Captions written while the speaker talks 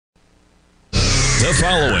The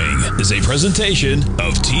following is a presentation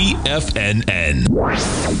of TFNN.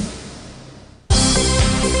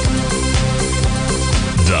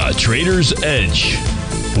 The Trader's Edge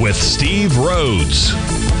with Steve Rhodes.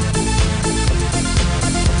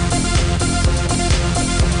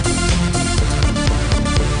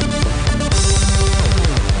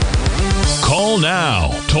 Call now,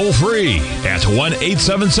 toll free at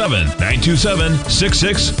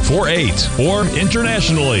 1-877-927-6648 or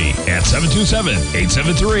internationally at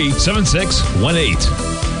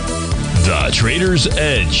 727-873-7618. The Trader's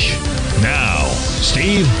Edge. Now,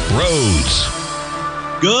 Steve Rhodes.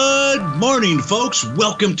 Good morning, folks.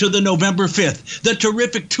 Welcome to the November 5th, the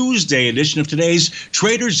terrific Tuesday edition of today's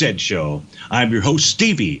Trader's Edge Show. I'm your host,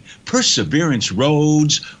 Stevie Perseverance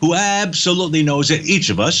Rhodes, who absolutely knows that each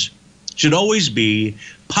of us should always be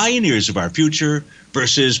pioneers of our future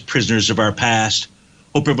versus prisoners of our past.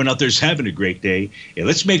 Hope everyone out there is having a great day. And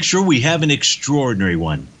let's make sure we have an extraordinary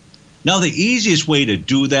one. Now, the easiest way to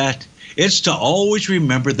do that is to always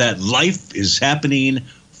remember that life is happening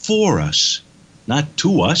for us, not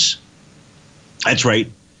to us. That's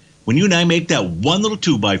right. When you and I make that one little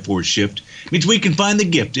 2x4 shift, it means we can find the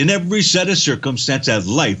gift in every set of circumstance that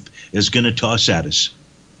life is going to toss at us.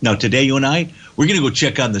 Now, today, you and I, we're going to go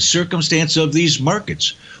check on the circumstance of these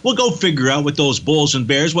markets. We'll go figure out what those bulls and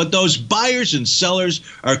bears, what those buyers and sellers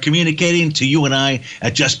are communicating to you and I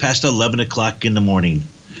at just past 11 o'clock in the morning.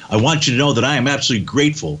 I want you to know that I am absolutely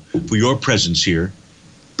grateful for your presence here.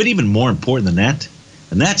 But even more important than that,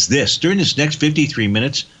 and that's this. During this next 53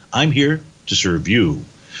 minutes, I'm here to serve you.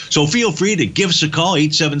 So feel free to give us a call,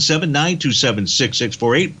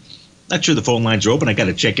 877-927-6648. Not sure the phone lines are open. I got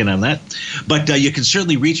to check in on that. But you can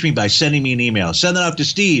certainly reach me by sending me an email. Send that out to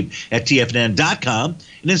steve@tfnn.com.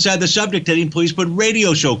 And inside the subject heading, please put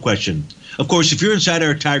radio show question. Of course, if you're inside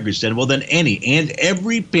our Tigers Den, well, then any and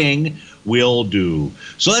every ping will do.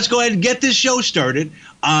 So let's go ahead and get this show started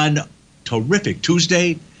on terrific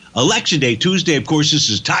Tuesday, Election Day Tuesday. Of course, this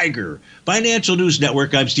is Tiger Financial News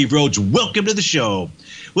Network. I'm Steve Rhodes. Welcome to the show.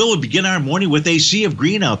 We'll begin our morning with a sea of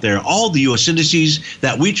green out there. All the U.S. indices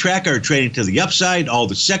that we track are trading to the upside, all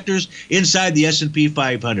the sectors inside the S&P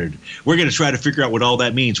 500. We're going to try to figure out what all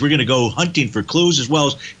that means. We're going to go hunting for clues as well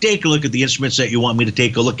as take a look at the instruments that you want me to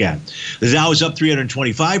take a look at. The Dow is up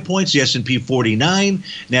 325 points, the S&P 49,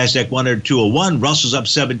 NASDAQ 10201, Russell's up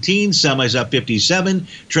 17, Semi's up 57,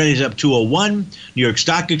 Trading's up 201, New York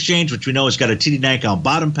Stock Exchange, which we know has got a TD9 count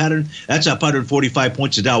bottom pattern, that's up 145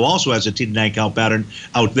 points. The Dow also has a TD9 count pattern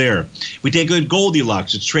out there. We take a look at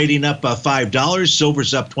Goldilocks. It's trading up $5.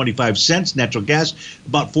 Silver's up 25 cents. Natural gas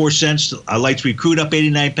about 4 cents. Light sweet crude up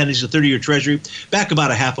 89 pennies. The 30-year Treasury back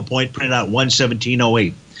about a half a point, printing out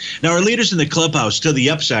 117.08. Now, our leaders in the clubhouse to the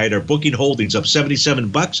upside are Booking Holdings up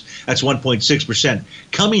 $77. That's 1.6%.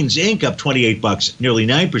 Cummins Inc. up $28, nearly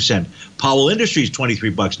 9%. Powell Industries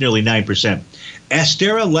 $23, nearly 9%.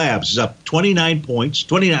 Astera Labs is up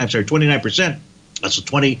 29%. That's a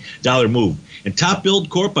 $20 move. And Top Build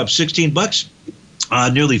Corp up $16,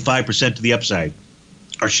 nearly 5% to the upside.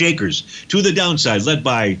 Our shakers to the downside, led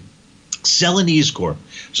by Celanese Corp.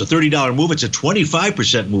 It's a $30 move. It's a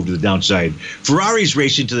 25% move to the downside. Ferrari's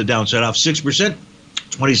racing to the downside, off 6%.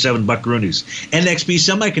 27 buckaroonies. NXP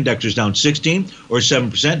Semiconductors down 16 or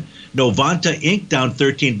 7%. Novanta Inc. down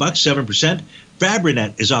 $13, 7%.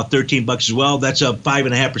 Fabrinet is off $13 as well. That's a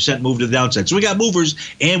 5.5% move to the downside. So we got movers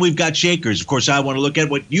and we've got shakers. Of course, I want to look at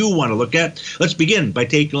what you want to look at. Let's begin by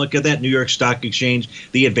taking a look at that New York Stock Exchange,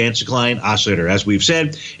 the advanced decline oscillator. As we've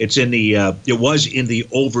said, it's in the it was in the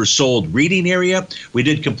oversold reading area. We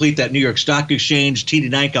did complete that New York Stock Exchange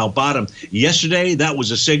TD9 count bottom yesterday. That was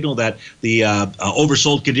a signal that the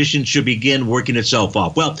oversold condition should begin working itself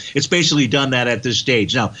off. Well, it's basically done that at this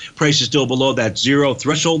stage. Now, price is still below that zero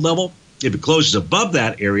threshold level. If it closes above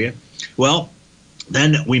that area, well,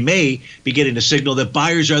 then we may be getting a signal that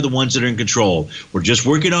buyers are the ones that are in control. We're just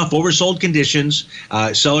working off oversold conditions.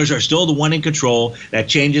 Sellers are still the one in control. That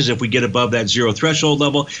changes if we get above that zero threshold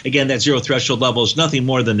level. Again, that zero threshold level is nothing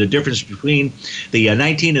more than the difference between the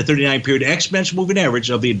 19 to 39 period exponential moving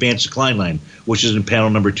average of the advanced decline line, which is in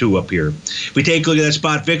panel number 2 up here. If we take a look at that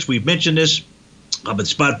spot VIX, we've mentioned this. But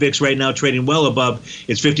spot VIX right now trading well above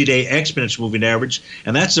its 50-day exponential moving average,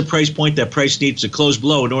 and that's the price point that price needs to close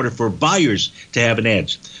below in order for buyers to have an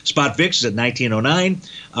edge. Spot VIX is at 1909.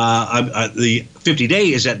 The 50-day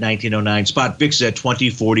is at 1909. Spot VIX is at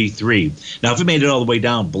 2043. Now, if it made it all the way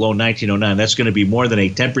down below 1909, that's going to be more than a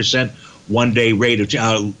 10% one-day rate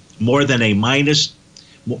of more than a minus,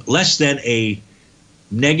 less than a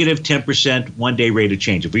negative 10% one-day rate of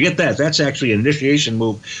change. If we get that, that's actually an initiation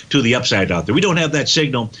move to the upside out there. We don't have that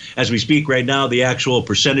signal as we speak right now. The actual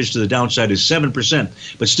percentage to the downside is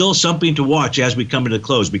 7%, but still something to watch as we come into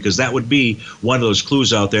close, because that would be one of those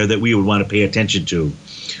clues out there that we would want to pay attention to.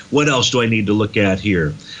 What else do I need to look at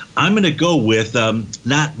here? I'm going to go with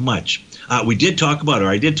not much. We did talk about, or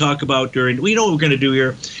I did talk about during, you know what we're going to do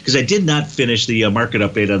here? Because I did not finish the market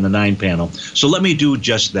update on the 9 panel. So let me do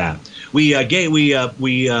just that. We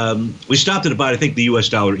stopped at about, I think, the U.S.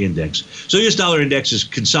 dollar index. So U.S. dollar index is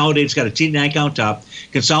consolidated. It's got a T9 count top,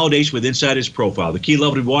 consolidation with inside its profile. The key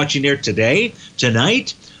level to be watching there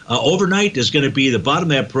tonight, overnight is going to be the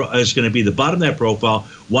bottom of that profile,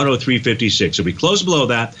 103.56. If we close below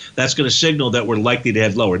that, that's going to signal that we're likely to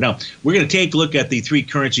head lower. Now, we're going to take a look at the 3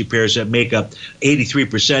 currency pairs that make up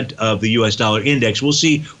 83% of the U.S. dollar index. We'll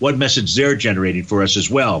see what message they're generating for us as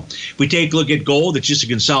well. If we take a look at gold, it's just a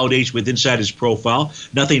consolidation with inside its profile.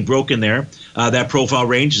 Nothing broken there. That profile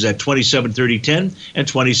range is at 27.30.10 and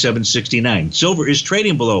 27.69. Silver is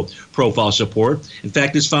trading below profile support. In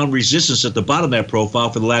fact, it's found resistance at the bottom of that profile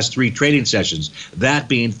for the last 3 trading sessions, that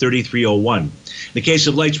being 33.01. In the case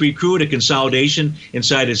of light sweet crude, a consolidation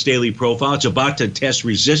inside its daily profile. It's about to test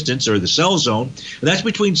resistance, or the sell zone, and that's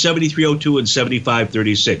between 73.02 and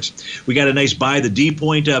 75.36. We got a nice buy the D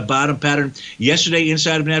point bottom pattern yesterday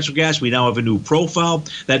inside of natural gas. We now have a new profile.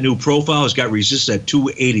 That new profile has got resistance at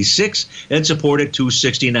 286 and support at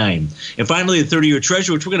 269. And finally, the 30-year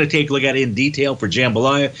Treasury, which we're going to take a look at in detail for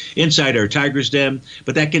jambalaya inside our Tiger's Den,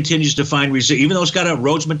 but that continues to find resistance, even though it's got a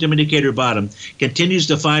Rhodes momentum indicator bottom, continues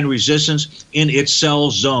to find resistance in its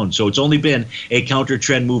sell zone. So it's only been a counter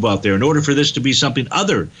trend move out there. In order for this to be something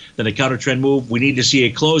other than a counter trend move, we need to see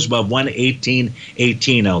a close above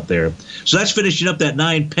 118.18 out there. So that's finishing up that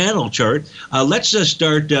 9 panel chart. Let's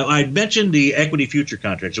start. I mentioned the equity future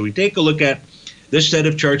contract. So we take a look at this set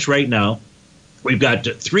of charts right now. We've got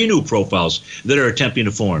 3 new profiles that are attempting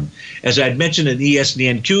to form. As I had mentioned in ES and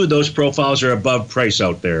the NQ, those profiles are above price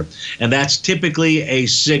out there. And that's typically a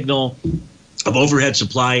signal of overhead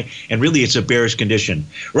supply, and really it's a bearish condition.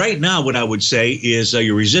 Right now, what I would say is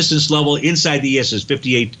your resistance level inside the ES is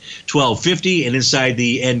 58.1250, and inside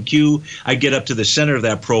the NQ, I get up to the center of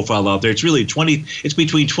that profile out there. It's really it's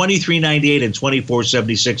between 23.98 and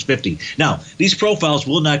 24.7650. Now, these profiles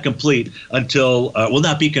will not complete until will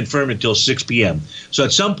not be confirmed until 6 p.m. So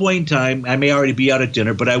at some point in time, I may already be out at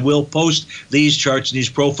dinner, but I will post these charts and these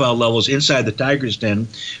profile levels inside the Tiger's Den,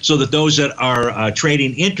 so that those that are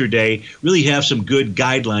trading intraday really have some good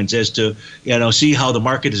guidelines as to, see how the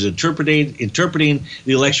market is interpreting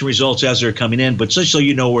the election results as they're coming in, but just so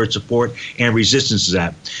you know where support and resistance is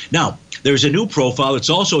at. Now, there's a new profile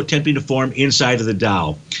that's also attempting to form inside of the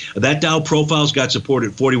Dow. That Dow profile's got support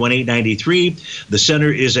at 41.893. The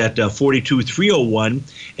center is at 42.301,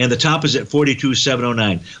 and the top is at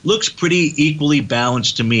 42.709. Looks pretty equally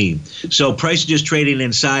balanced to me. So price is just trading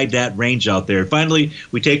inside that range out there. Finally,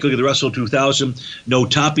 we take a look at the Russell 2000. No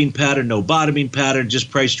topping pattern, no bottoming pattern,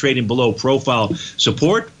 just price trading below profile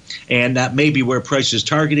support. And that may be where price is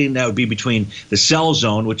targeting. That would be between the sell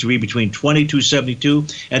zone, which would be between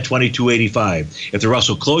 22.72 and 22.85. If the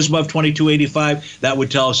Russell closed above 22.85, that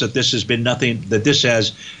would tell us that this has been nothing, that this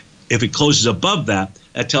has, if it closes above that,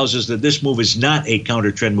 that tells us that this move is not a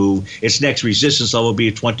counter trend move. Its next resistance level will be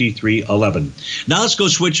at 23.11. Now let's go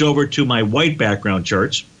switch over to my white background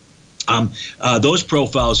charts. Those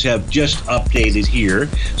profiles have just updated here.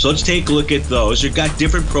 So let's take a look at those. They've got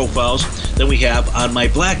different profiles than we have on my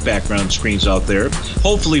black background screens out there.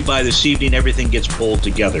 Hopefully by this evening, everything gets pulled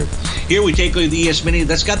together. Here we take a look at the ES Mini.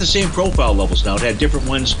 That's got the same profile levels now. It had different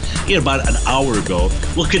ones about an hour ago.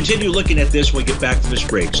 We'll continue looking at this when we get back from this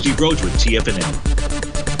break. Steve Rhodes with TFNN.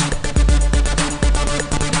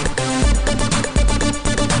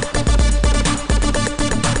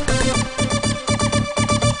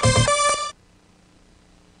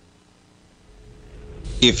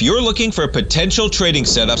 If you're looking for potential trading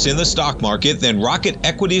setups in the stock market, then Rocket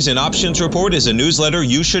Equities and Options Report is a newsletter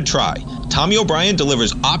you should try. Tommy O'Brien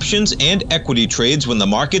delivers options and equity trades when the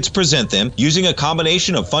markets present them, using a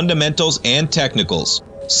combination of fundamentals and technicals.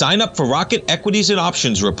 Sign up for Rocket Equities and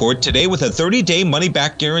Options Report today with a 30-day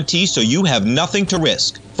money-back guarantee, so you have nothing to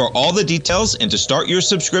risk. For all the details and to start your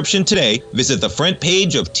subscription today, visit the front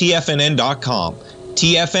page of TFNN.com.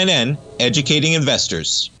 TFNN, educating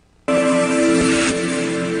investors.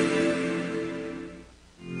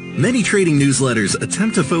 Many trading newsletters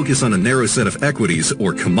attempt to focus on a narrow set of equities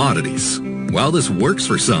or commodities. While this works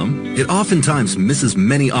for some, it oftentimes misses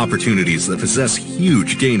many opportunities that possess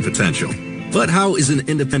huge gain potential. But how is an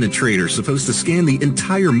independent trader supposed to scan the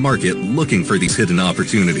entire market looking for these hidden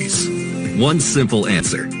opportunities? one simple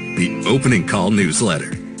answer: the opening call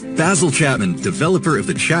newsletter. Basil Chapman, developer of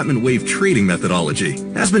the Chapman Wave trading methodology,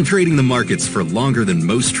 has been trading the markets for longer than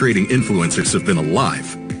most trading influencers have been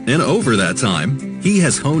alive. And over that time, he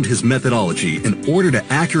has honed his methodology in order to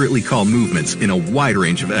accurately call movements in a wide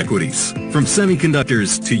range of equities, from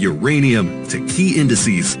semiconductors to uranium to key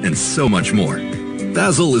indices and so much more.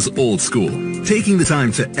 Basil is old school, taking the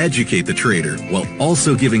time to educate the trader while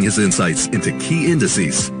also giving his insights into key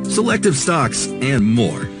indices, selective stocks, and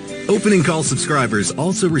more. Opening call subscribers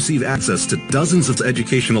also receive access to dozens of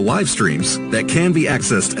educational live streams that can be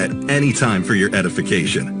accessed at any time for your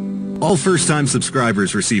edification. All first-time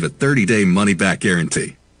subscribers receive a 30-day money-back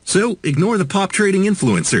guarantee. So ignore the pop trading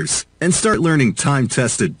influencers and start learning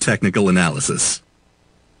time-tested technical analysis.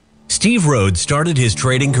 Steve Rhodes started his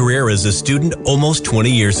trading career as a student almost 20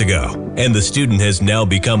 years ago, and the student has now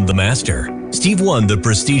become the master. Steve won the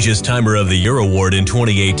prestigious Timer of the Year award in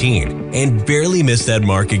 2018 and barely missed that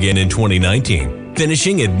mark again in 2019,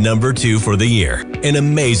 finishing at number 2 for the year. An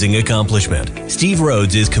amazing accomplishment. Steve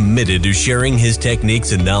Rhodes is committed to sharing his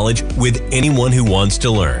techniques and knowledge with anyone who wants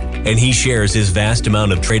to learn, and he shares his vast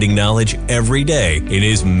amount of trading knowledge every day in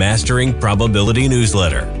his Mastering Probability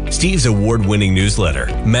newsletter. Steve's award-winning newsletter,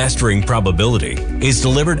 Mastering Probability, is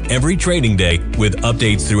delivered every trading day with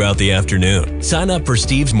updates throughout the afternoon. Sign up for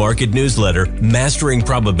Steve's market newsletter, Mastering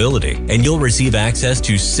Probability, and you'll receive access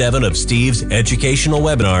to 7 of Steve's educational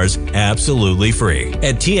webinars absolutely free.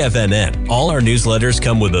 At TFNN, all our newsletters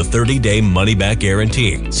come with a 30-day money-back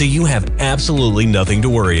guarantee, so you have absolutely nothing to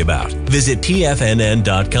worry about. Visit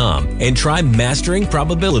TFNN.com and try Mastering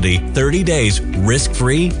Probability 30 days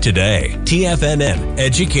risk-free today. TFNN,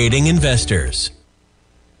 educating investors.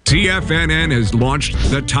 TFNN has launched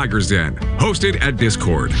the Tiger's Den. Hosted at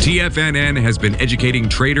Discord, TFNN has been educating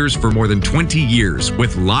traders for more than 20 years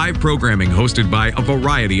with live programming hosted by a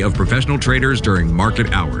variety of professional traders during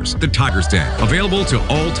market hours. The Tiger's Den, available to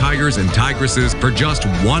all tigers and tigresses for just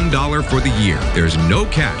 $1 for the year. There's no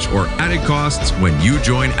catch or added costs when you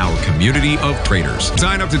join our community of traders.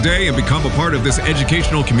 Sign up today and become a part of this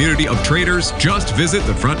educational community of traders. Just visit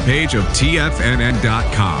the front page of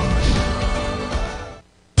TFNN.com.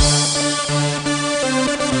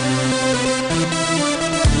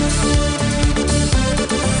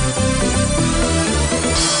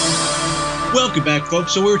 Welcome back,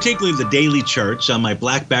 folks. So we were taking a look at the daily charts on my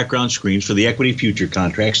black background screens for the equity future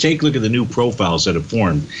contracts. Take a look at the new profiles that have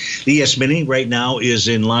formed. The ES-mini right now is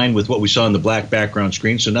in line with what we saw on the black background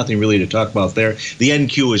screen, so nothing really to talk about there. The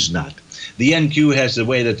NQ is not. The NQ has the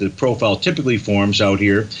way that the profile typically forms out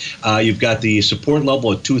here. You've got the support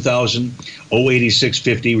level at 2,000,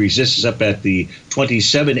 086.50, resistance up at the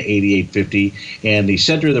 2788.50, and the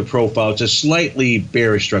center of the profile, it's a slightly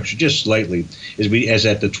bearish structure, just slightly, as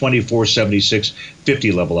at the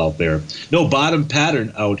 2476.50 level out there. No bottom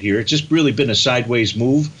pattern out here. It's just really been a sideways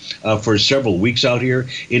move for several weeks out here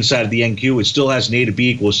inside of the NQ. It still has an A to B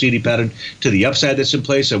equals CD pattern to the upside that's in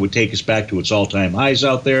place. That would take us back to its all-time highs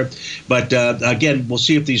out there. But again, we'll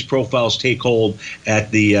see if these profiles take hold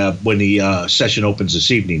at the when the session opens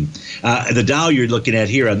this evening. The Dow you're looking at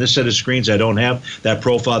here on this set of screens, I don't have that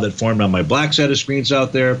profile that formed on my black set of screens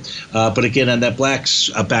out there. But again, on that black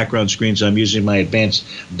background screens, I'm using my advanced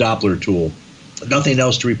Doppler tool. Nothing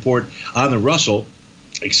else to report on the Russell,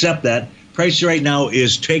 except that price right now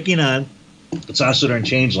is taking on its oscillator and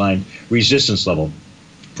change line resistance level.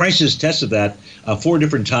 Price has tested that 4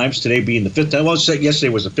 different times, today being the 5th time. Well, yesterday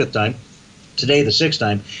was the 5th time. Today, the 6th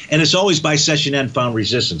time, and it's always by session end found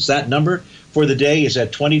resistance. That number for the day is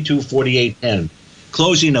at 2248.10.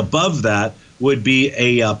 Closing above that would be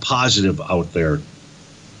a positive out there.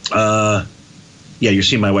 Yeah, you're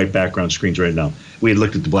seeing my white background screens right now. We had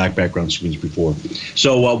looked at the black background screens before.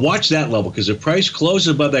 So watch that level, because if price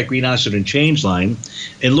closes above that green oscillator and change line,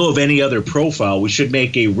 in lieu of any other profile, we should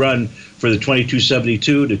make a run for the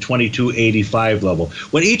 2272 to 2285 level.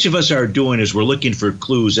 What each of us are doing is we're looking for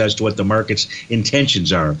clues as to what the market's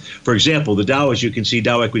intentions are. For example, the Dow, as you can see,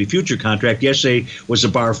 Dow Equity Future Contract yesterday was a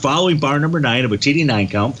bar following bar number 9 of a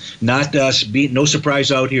TD9 count. No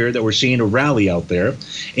surprise out here that we're seeing a rally out there.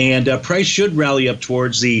 And price should rally up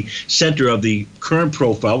towards the center of the current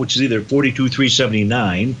profile, which is either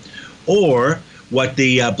 42,379 or what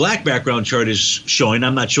the black background chart is showing.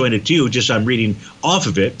 I'm not showing it to you, just I'm reading off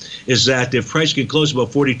of it, is that if price can close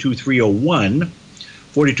above 42,301,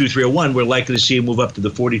 we're likely to see it move up to the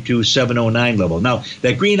 42,709 level. Now,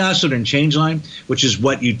 that green oscillator and change line, which is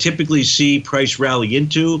what you typically see price rally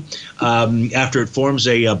into after it forms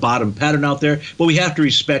a bottom pattern out there, but we have to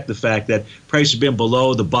respect the fact that price has been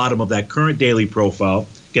below the bottom of that current daily profile.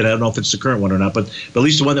 Again, I don't know if it's the current one or not, but at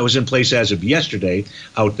least the one that was in place as of yesterday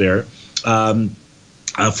out there.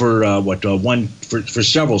 for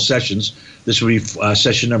several sessions. This would be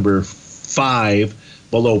session number 5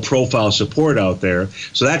 below profile support out there.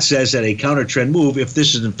 So that says that a counter trend move, if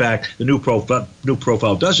this is in fact the new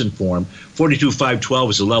profile doesn't form, 42,512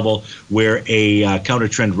 is the level where a counter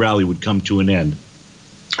trend rally would come to an end.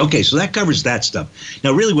 Okay, so that covers that stuff.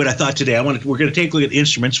 Now, really, what I thought today, we're going to take a look at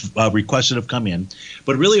instruments requests that have come in.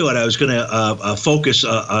 But really, what I was going to focus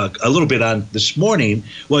a little bit on this morning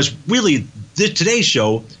was really today's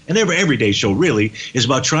show, and everyday's show really, is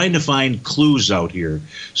about trying to find clues out here.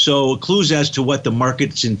 So clues as to what the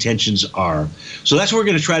market's intentions are. So that's what we're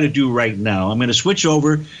going to try to do right now. I'm going to switch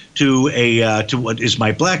over to what is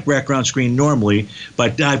my black background screen normally,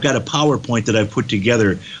 but I've got a PowerPoint that I've put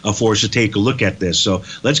together for us to take a look at this. So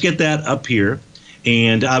let's get that up here.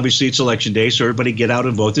 And obviously it's election day, so everybody get out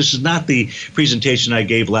and vote. This is not the presentation I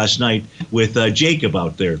gave last night with Jacob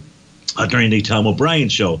out there during the Tom O'Brien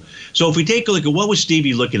show. So if we take a look at what was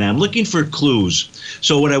Stevie looking at, I'm looking for clues.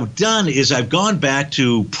 So what I've done is I've gone back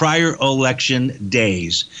to prior election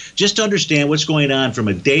days just to understand what's going on from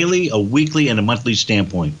a daily, a weekly, and a monthly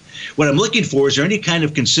standpoint. What I'm looking for is there any kind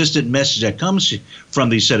of consistent message that comes from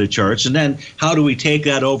these set of charts, and then how do we take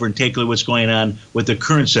that over and take a look at what's going on with the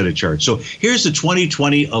current set of charts. So here's the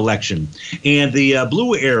 2020 election, and the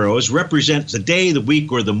blue arrows represent the day, the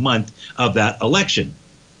week, or the month of that election.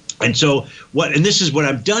 And so and this is what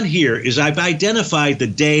I've done here is I've identified the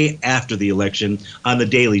day after the election on the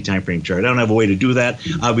daily time frame chart. I don't have a way to do that,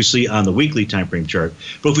 obviously, on the weekly time frame chart.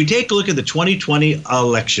 But if we take a look at the 2020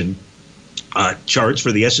 election charts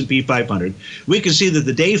for the S&P 500, we can see that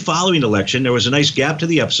the day following election, there was a nice gap to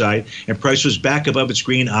the upside, and price was back above its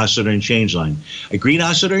green oscillator and change line. A green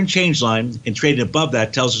oscillator and change line, and trading above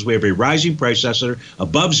that tells us we have a rising price oscillator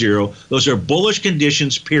above zero. Those are bullish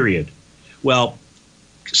conditions, period. Well,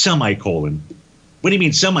 semicolon. What do you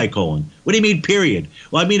mean semicolon? What do you mean period?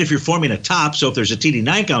 Well, I mean if you're forming a top, so if there's a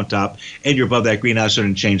TD9 count top and you're above that green oscillator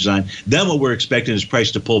and change line, then what we're expecting is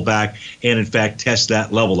price to pull back and in fact test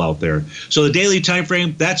that level out there. So the daily time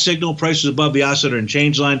frame, that signal, price was above the oscillator and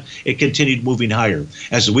change line, it continued moving higher.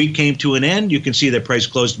 As the week came to an end, you can see that price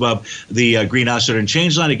closed above the green oscillator and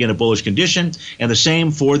change line, again a bullish condition, and the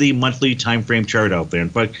same for the monthly time frame chart out there. In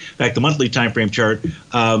fact, the monthly time frame chart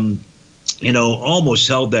almost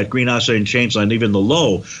held that green oscillator and change line, even the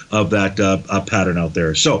low of that pattern out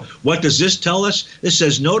there. So what does this tell us? This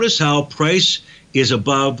says, notice how price is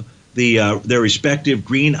above their respective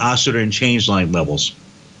green oscillator and change line levels,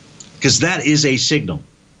 because that is a signal.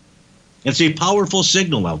 It's a powerful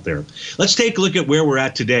signal out there. Let's take a look at where we're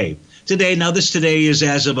at today. Today is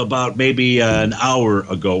as of about maybe an hour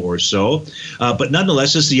ago or so, but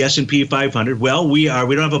nonetheless, it's the S&P 500. Well, we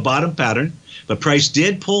don't have a bottom pattern, but price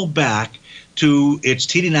did pull back to its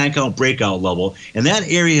TD9 count breakout level, and that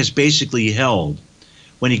area has basically held.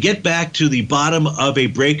 When you get back to the bottom of a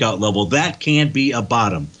breakout level, that can be a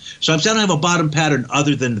bottom. So I don't have a bottom pattern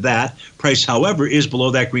other than that. Price, however, is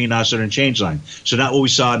below that green oscillator and change line. So not what we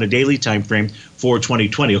saw in the daily time frame for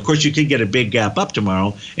 2020. Of course, you could get a big gap up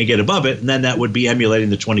tomorrow and get above it, and then that would be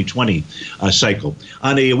emulating the 2020 cycle.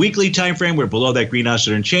 On a weekly time frame, we're below that green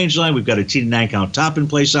oscillator and change line. We've got a TD9 count top in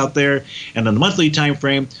place out there. And on the monthly time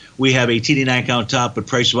frame, we have a TD9 count top, but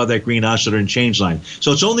price above that green oscillator and change line.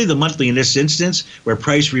 So it's only the monthly in this instance where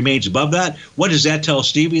price remains above that. What does that tell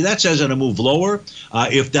Stevie? That says on a move lower,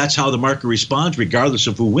 if that's how the market responds, regardless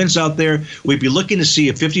of who wins out there, we'd be looking to see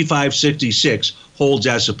if 55.66 holds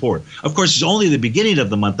as support. Of course, it's only the beginning of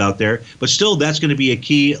the month out there, but still that's going to be a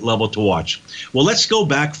key level to watch. Well, let's go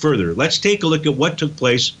back further. Let's take a look at what took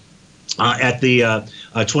place at the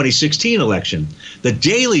 2016 election. The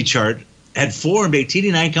daily chart had formed a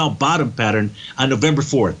TD9 count bottom pattern on November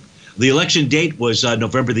 4th. The election date was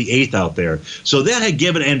November the 8th out there. So that had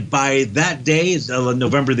given, and by that day,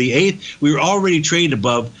 November the 8th, we were already trading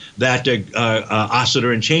above that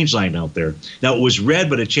oscillator and change line out there. Now, it was red,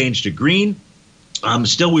 but it changed to green.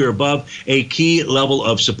 Still, we were above a key level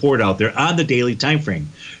of support out there on the daily time frame.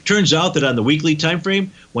 Turns out that on the weekly time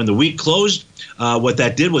frame, when the week closed, what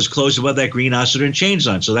that did was close above that green oscillator and change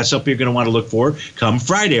line. So that's something you're going to want to look for come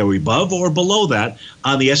Friday. Are we above or below that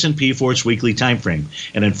on the S&P for its weekly time frame?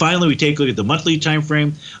 And then finally, we take a look at the monthly time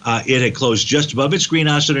frame. It had closed just above its green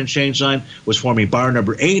oscillator and change line, was forming bar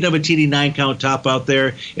number 8 of a TD9 count top out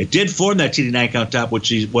there. It did form that TD9 count top,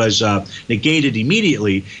 which was negated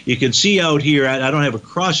immediately. You can see out here, I don't have a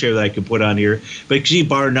crosshair that I can put on here, but you can see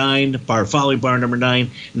bar 9, bar following bar number 9,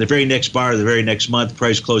 and the very next bar, the very next month,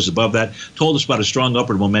 price closed above that. Told told us about a strong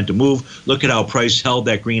upward momentum move. Look at how price held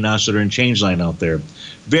that green oscillator and change line out there.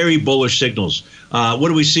 Very bullish signals. What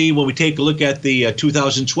do we see when we take a look at the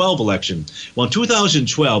 2012 election? Well, in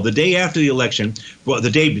 2012, the day after the election, well, the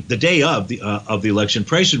day of the election,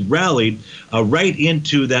 price had rallied right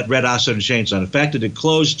into that red oscillator and change line. In fact, it had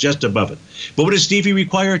closed just above it. But what does Stevie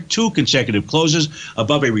require? 2 consecutive closes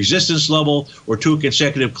above a resistance level or 2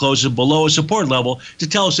 consecutive closes below a support level to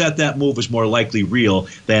tell us that that move is more likely real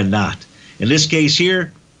than not. In this case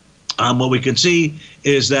here, what we can see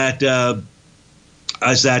is that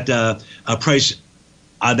price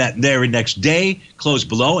on that very next day closed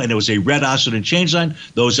below, and it was a red oscillator and change line.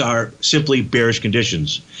 Those are simply bearish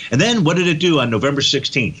conditions. And then what did it do on November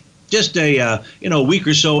 16th? Just a week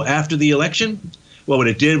or so after the election? Well, what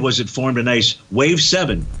it did was it formed a nice wave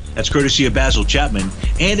 7. That's courtesy of Basil Chapman,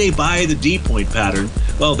 and a buy the D point pattern.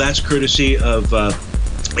 Well, that's courtesy of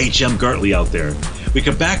H.M. Gartley out there. We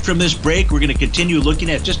come back from this break. We're going to continue looking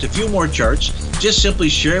at just a few more charts, just simply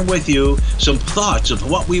sharing with you some thoughts of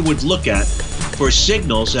what we would look at for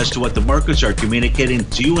signals as to what the markets are communicating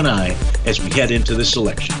to you and I as we head into this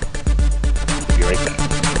election. We'll be right back.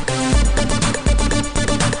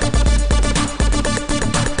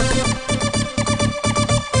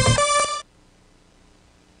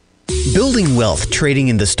 Building wealth trading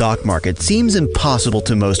in the stock market seems impossible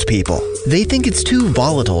to most people. They think it's too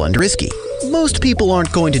volatile and risky. Most people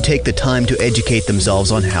aren't going to take the time to educate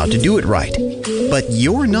themselves on how to do it right. But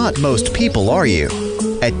you're not most people, are you?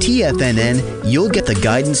 At TFNN, you'll get the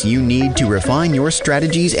guidance you need to refine your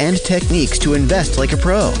strategies and techniques to invest like a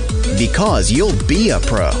pro. Because you'll be a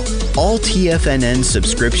pro. All TFNN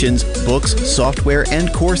subscriptions, books, software,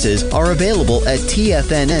 and courses are available at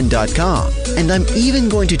TFNN.com. And I'm even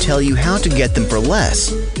going to tell you how to get them for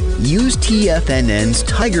less. Use TFNN's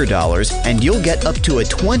Tiger Dollars and you'll get up to a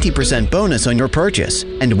 20% bonus on your purchase.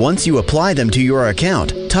 And once you apply them to your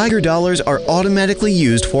account, Tiger Dollars are automatically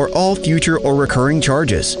used for all future or recurring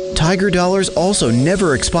charges. Tiger Dollars also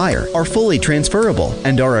never expire, are fully transferable,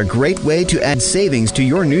 and are a great way to add savings to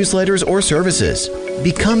your newsletters or services.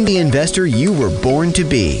 Become the investor you were born to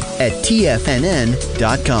be at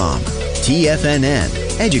TFNN.com.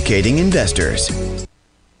 TFNN, educating investors.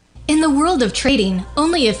 In the world of trading,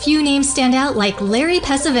 only a few names stand out like Larry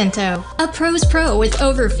Pesavento, a pro's pro with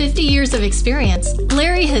over 50 years of experience.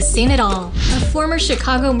 Larry has seen it all. A former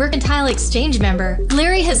Chicago Mercantile Exchange member,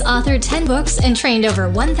 Larry has authored 10 books and trained over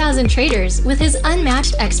 1,000 traders with his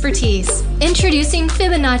unmatched expertise. Introducing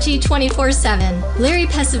Fibonacci 24/7, Larry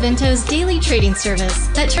Pesavento's daily trading service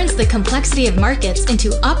that turns the complexity of markets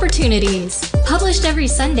into opportunities. Published every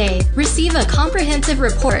Sunday, receive a comprehensive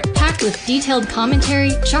report packed with detailed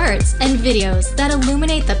commentary, charts, and videos that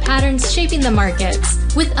illuminate the patterns shaping the markets,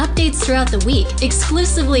 with updates throughout the week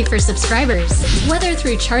exclusively for subscribers. Whether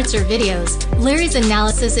through charts or videos, Larry's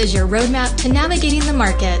analysis is your roadmap to navigating the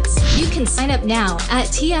markets. You can sign up now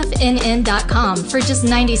at TFNN.com for just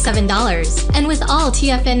 $97. And with all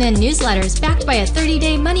TFNN newsletters backed by a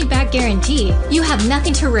 30-day money-back guarantee, you have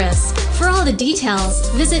nothing to risk. For all the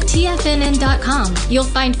details, visit TFNN.com. You'll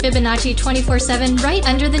find Fibonacci 24/7 right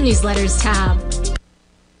under the newsletters tab.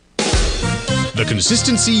 The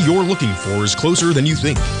consistency you're looking for is closer than you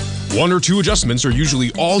think. 1 or 2 adjustments are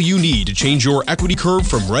usually all you need to change your equity curve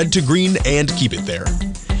from red to green and keep it there.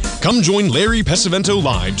 Come join Larry Pesavento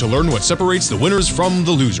live to learn what separates the winners from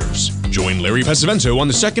the losers. Join Larry Pesavento on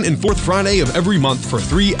the 2nd and 4th Friday of every month for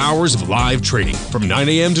 3 hours of live trading from 9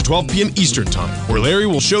 a.m. to 12 p.m. Eastern Time, where Larry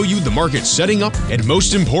will show you the market setting up and,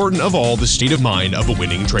 most important of all, the state of mind of a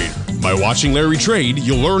winning trader. By watching Larry trade,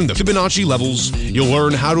 you'll learn the Fibonacci levels, you'll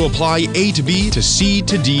learn how to apply A to B to C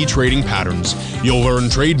to D trading patterns, you'll learn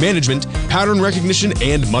trade management, pattern recognition,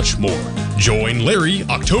 and much more. Join Larry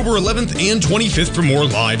October 11th and 25th for more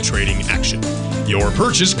live trading action. Your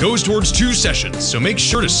purchase goes towards 2 sessions, so make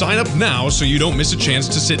sure to sign up now so you don't miss a chance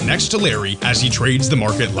to sit next to Larry as he trades the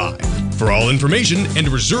market live. For all information and to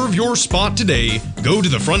reserve your spot today, go to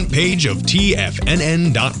the front page of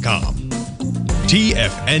TFNN.com.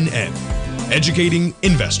 TFNN, educating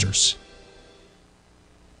investors.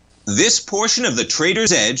 This portion of the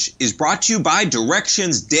Trader's Edge is brought to you by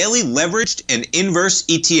Direxion's daily leveraged and inverse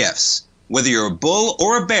ETFs. Whether you're a bull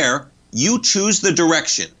or a bear, you choose the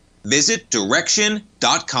direction. Visit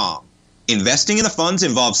Direxion.com. Investing in the funds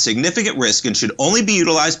involves significant risk and should only be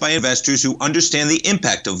utilized by investors who understand the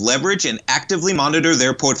impact of leverage and actively monitor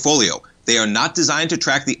their portfolio. They are not designed to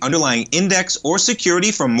track the underlying index or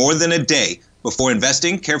security for more than a day. Before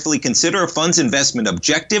investing, carefully consider a fund's investment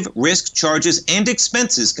objective, risk, charges, and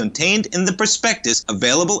expenses contained in the prospectus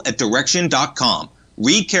available at Direxion.com.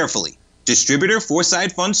 Read carefully. Distributor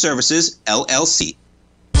Foreside Fund Services, LLC.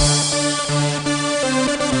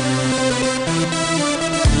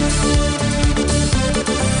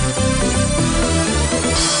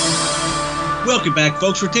 Welcome back,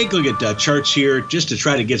 folks. We're taking a look at charts here just to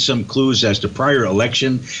try to get some clues as to prior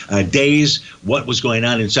election days, what was going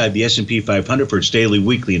on inside the S&P 500 for its daily,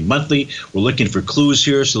 weekly, and monthly. We're looking for clues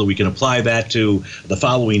here so that we can apply that to the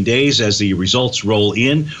following days as the results roll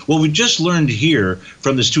in. What we just learned here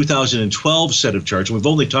from this 2012 set of charts, and we've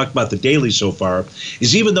only talked about the daily so far,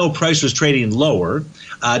 is even though price was trading lower,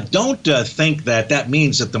 don't think that that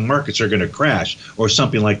means that the markets are going to crash or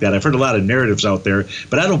something like that. I've heard a lot of narratives out there,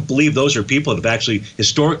 but I don't believe those are people that have actually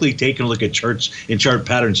historically taken a look at charts and chart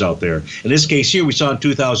patterns out there. In this case here, we saw in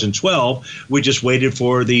 2012, we just waited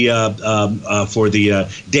for the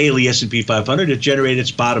daily S&P 500 to generate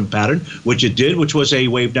its bottom pattern, which it did, which was a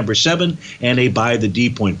wave number 7 and a buy the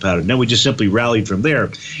D point pattern. Then we just simply rallied from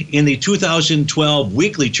there. In the 2012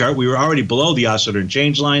 weekly chart, we were already below the oscillator and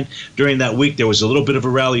change line. During that week, there was a little bit of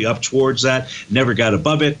a rally up towards that, never got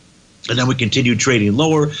above it. And then we continued trading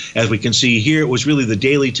lower. As we can see here, it was really the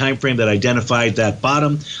daily time frame that identified that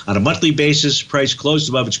bottom. On a monthly basis, price closed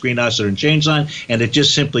above its green oscillator and change line, and it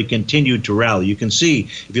just simply continued to rally. You can see,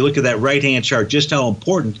 if you look at that right-hand chart, just how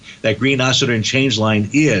important that green oscillator and change line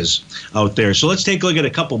is out there. So let's take a look at a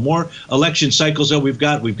couple more election cycles that we've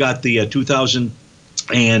got. We've got the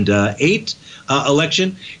 2008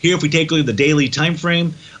 election. Here, if we take a look at the daily time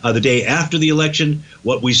frame, the day after the election,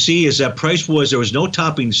 what we see is that there was no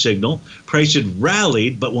topping signal. Price had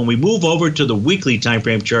rallied, but when we move over to the weekly time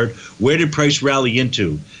frame chart, where did price rally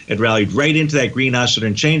into? It rallied right into that green oscillator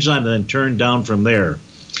and change line and then turned down from there.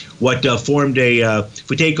 What formed if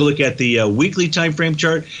we take a look at the weekly time frame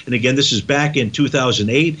chart, and again, this is back in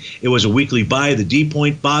 2008, it was a weekly buy, the D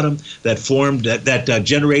point bottom that formed, that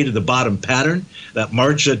generated the bottom pattern, that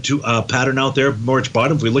March pattern out there, March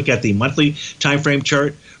bottom. If we look at the monthly time frame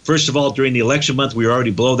chart, first of all, during the election month, we were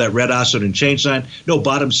already below that red oscillator and change line. No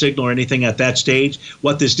bottom signal or anything at that stage.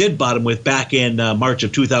 What this did bottom with back in March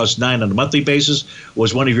of 2009 on a monthly basis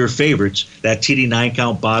was one of your favorites, that TD9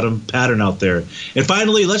 count bottom pattern out there. And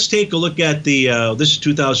finally, let's take a look at the, this is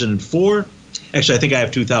 2004. Actually, I think I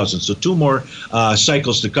have 2000, so 2 more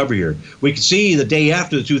cycles to cover here. We can see the day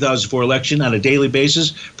after the 2004 election on a daily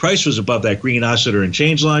basis, price was above that green oscillator and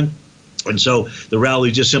change line. And so the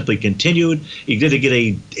rally just simply continued. You did get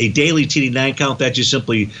a daily TD9 count that just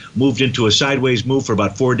simply moved into a sideways move for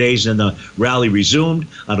about 4 days, and then the rally resumed.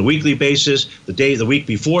 On a weekly basis, the week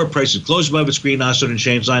before, price had closed above its green oscillator and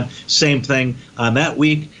change line. Same thing on that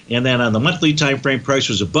week. And then on the monthly time frame, price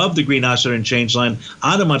was above the green oscillator and change line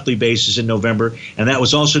on a monthly basis in November, and that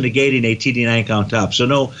was also negating a TD9 count top. So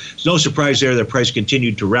no surprise there that price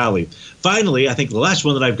continued to rally. Finally, I think the last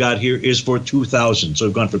one that I've got here is for 2000. So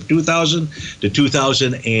we've gone from 2000 to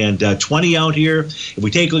 2020 out here. If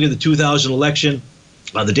we take a look at the 2000 election,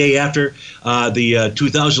 the day after the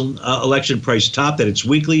 2000 election, price topped at its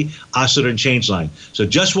weekly oscillator and change line. So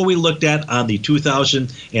just what we looked at on the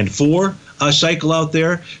 2004 cycle out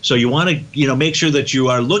there. So you want to make sure that you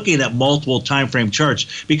are looking at multiple time frame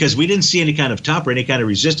charts, because we didn't see any kind of top or any kind of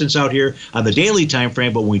resistance out here on the daily time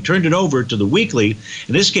frame. But when we turned it over to the weekly,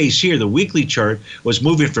 in this case here, the weekly chart was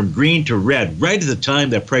moving from green to red right at the time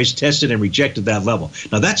that price tested and rejected that level.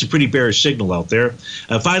 Now that's a pretty bearish signal out there.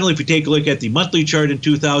 Finally, if we take a look at the monthly chart in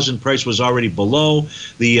 2000, price was already below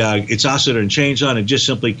the its oscillator and change line and just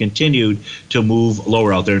simply continued to move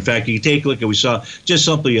lower out there. In fact, you can take a look at, we saw just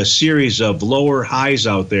simply a series of lower highs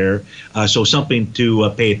out there, so something to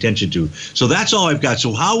pay attention to. So that's all I've got.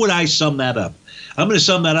 So how would I sum that up? I'm going to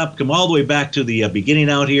sum that up, come all the way back to the beginning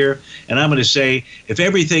out here, and I'm going to say if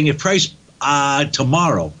price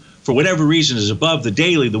tomorrow, for whatever reason, is above the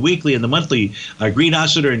daily, the weekly, and the monthly green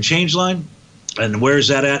oscillator and change line, and where is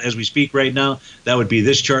that at as we speak right now? That would be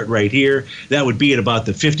this chart right here. That would be at about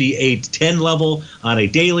the 58.10 level on a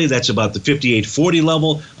daily. That's about the 58.40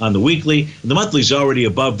 level on the weekly. And the monthly is already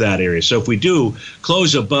above that area. So if we do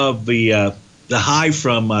close above the high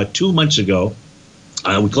from 2 months ago,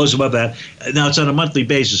 we close above that. Now it's on a monthly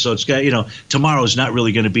basis, so it's got, tomorrow is not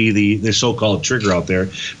really going to be the so-called trigger out there.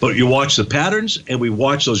 But you watch the patterns, and we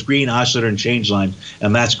watch those green oscillator and change lines,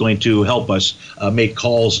 and that's going to help us make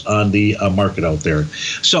calls on the market out there.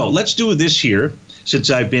 So let's do this here, since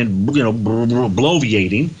I've been,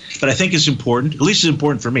 bloviating, but I think it's important. At least it's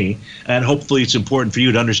important for me, and hopefully it's important for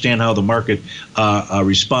you to understand how the market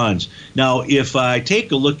responds. Now, if I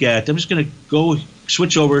take a look at, I'm just going to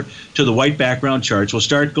switch over to the white background charts. We'll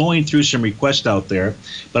start going through some requests out there,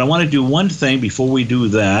 but I want to do one thing before we do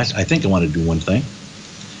that. I think I want to do one thing.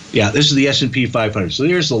 Yeah, this is the S&P 500. So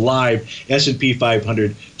here's the live S&P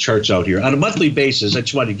 500 charts out here. On a monthly basis, I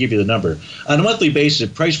just wanted to give you the number. On a monthly basis,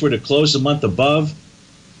 if price were to close the month above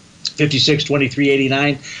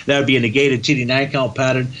 56.2389. That would be a negated TD9 count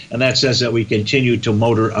pattern, and that says that we continue to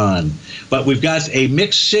motor on. But we've got a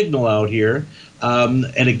mixed signal out here.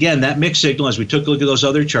 And again, that mixed signal, as we took a look at those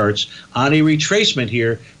other charts, on a retracement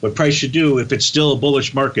here, what price should do, if it's still a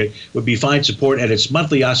bullish market, would be find support at its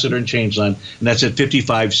monthly oscillator and change line, and that's at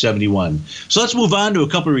 55.71. So let's move on to a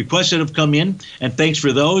couple of requests that have come in, and thanks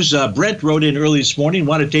for those. Brent wrote in early this morning,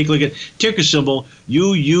 want to take a look at ticker symbol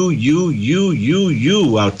UUUUUU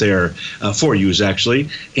out there, for U's actually,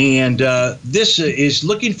 and this is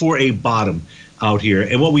looking for a bottom out here.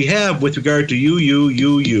 And what we have with regard to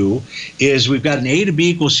UUUU is we've got an A to B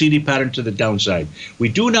equals CD pattern to the downside. We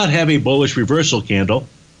do not have a bullish reversal candle,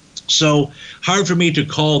 so hard for me to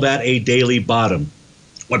call that a daily bottom.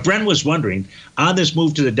 What Brent was wondering, on this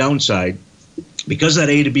move to the downside, because that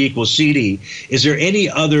A to B equals CD, is there any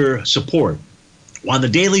other support? On the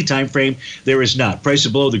daily time frame, there is not. Price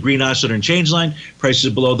is below the green oscillator and change line. Price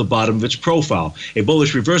is below the bottom of its profile. A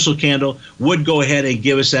bullish reversal candle would go ahead and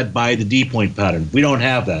give us that buy the D point pattern. We don't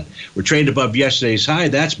have that. We're traded above yesterday's high.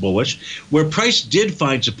 That's bullish. Where price did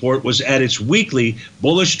find support was at its weekly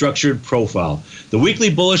bullish structured profile. The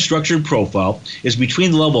weekly bullish structured profile is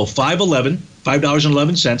between the level of $5.11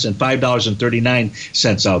 and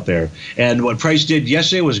 $5.39 out there. And what price did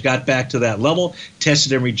yesterday was got back to that level,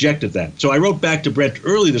 tested and rejected that. So I wrote back to Brent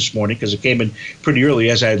early this morning, because it came in pretty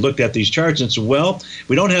early as I looked at these charts, and said, well,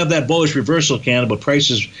 we don't have that bullish reversal candle, but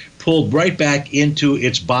price is pulled right back into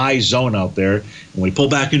its buy zone out there. When we pull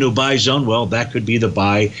back into a buy zone, well, that could be the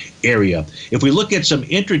buy area. If we look at some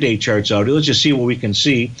intraday charts out here, let's just see what we can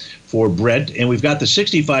see for Brent. And we've got the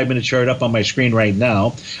 65-minute chart up on my screen right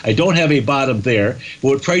now. I don't have a bottom there. But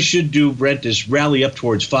what price should do, Brent, is rally up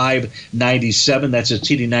towards 597. That's a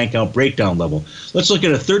TD9 count breakdown level. Let's look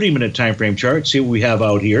at a 30-minute time frame chart, see what we have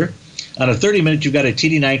out here. On a 30-minute, you've got a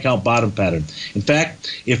TD9 count bottom pattern. In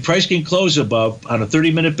fact, if price can close above on a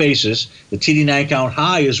 30-minute basis, the TD9 count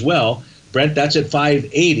high as well, Brent, that's at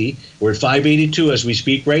 580. We're at 582 as we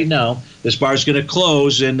speak right now. This bar is going to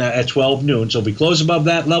close in at 12 noon. So if we close above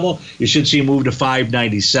that level, you should see a move to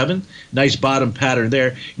 597. Nice bottom pattern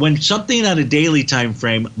there. When something on a daily time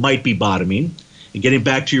frame might be bottoming, and getting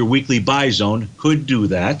back to your weekly buy zone could do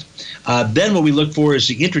that. Then what we look for is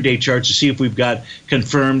the intraday charts to see if we've got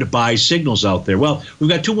confirmed buy signals out there. Well, we've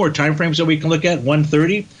got two more time frames that we can look at.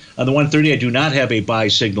 130. On the 130, I do not have a buy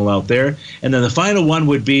signal out there. And then the final one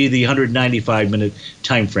would be the 195-minute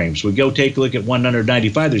time frame. So we go take a look at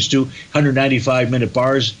 195. There's two 195-minute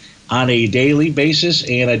bars on a daily basis,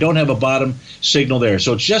 and I don't have a bottom signal there.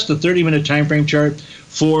 So it's just a 30-minute time frame chart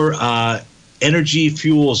for Energy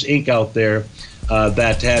Fuels Inc. out there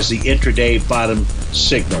that has the intraday bottom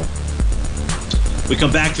signal. We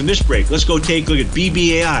come back from this break. Let's go take a look at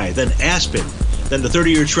BBAI, then Aspen, then the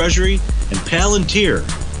 30-year Treasury, and Palantir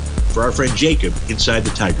for our friend Jacob inside the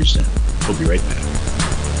Tiger's Den. We'll be right back.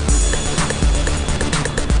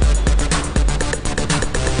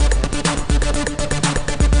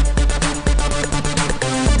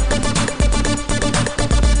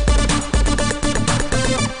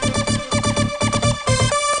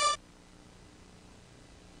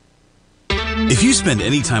 If you spend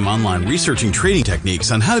any time online researching trading techniques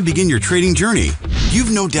on how to begin your trading journey,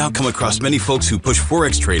 you've no doubt come across many folks who push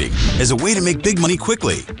Forex trading as a way to make big money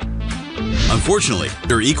quickly. Unfortunately,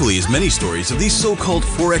 there are equally as many stories of these so-called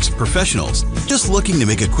Forex professionals just looking to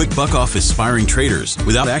make a quick buck off aspiring traders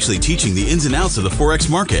without actually teaching the ins and outs of the Forex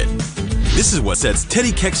market. This is what sets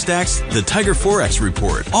Teddy Keckstack's The Tiger Forex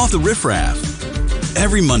Report off the riffraff.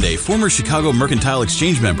 Every Monday, former Chicago Mercantile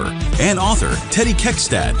Exchange member and author Teddy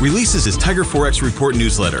Keckstack releases his Tiger Forex Report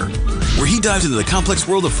newsletter, where he dives into the complex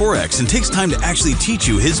world of Forex and takes time to actually teach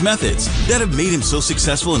you his methods that have made him so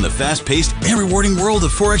successful in the fast-paced and rewarding world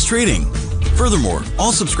of Forex trading. Furthermore,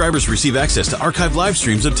 all subscribers receive access to archived live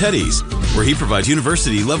streams of Teddy's, where he provides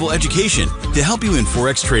university-level education to help you in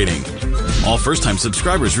Forex trading. All first-time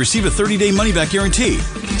subscribers receive a 30-day money-back guarantee.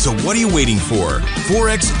 So what are you waiting for?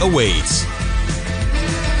 Forex awaits.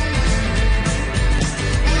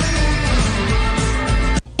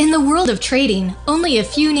 In the world of trading, only a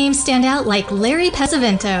few names stand out like Larry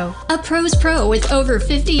Pesavento, a pro's pro with over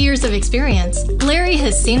 50 years of experience. Larry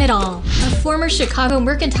has seen it all. A former Chicago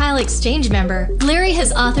Mercantile Exchange member, Larry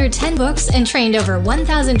has authored 10 books and trained over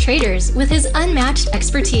 1,000 traders with his unmatched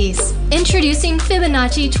expertise. Introducing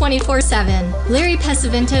Fibonacci 24/7, Larry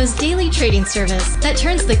Pesavento's daily trading service that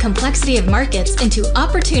turns the complexity of markets into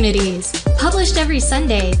opportunities. Published every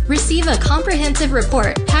Sunday, receive a comprehensive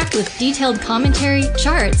report packed with detailed commentary,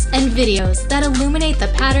 charts, charts, and videos that illuminate the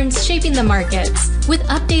patterns shaping the markets, with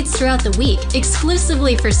updates throughout the week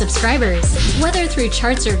exclusively for subscribers. Whether through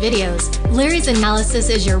charts or videos, Larry's analysis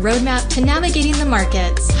is your roadmap to navigating the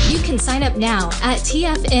markets. You can sign up now at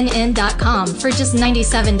TFNN.com for just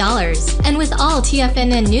 $97. And with all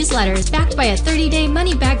TFNN newsletters backed by a 30-day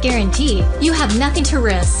money-back guarantee, you have nothing to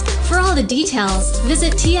risk. For all the details,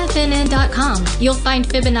 visit TFNN.com. You'll find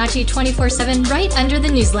Fibonacci 24/7 right under the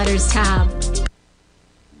newsletters tab.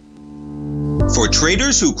 For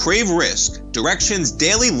traders who crave risk, Direxion's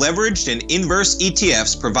daily leveraged and inverse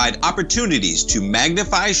ETFs provide opportunities to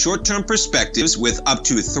magnify short-term perspectives with up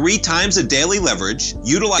to 3 times a daily leverage,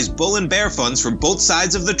 utilize bull and bear funds from both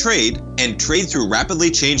sides of the trade, and trade through rapidly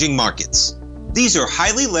changing markets. These are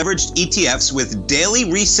highly leveraged ETFs with daily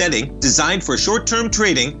resetting designed for short-term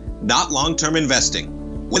trading, not long-term investing.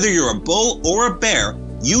 Whether you're a bull or a bear,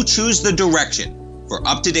 you choose the Direxion. For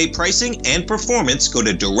up-to-date pricing and performance, go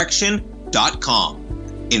to Direxion.com.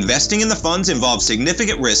 Investing in the funds involves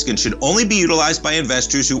significant risk and should only be utilized by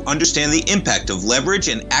investors who understand the impact of leverage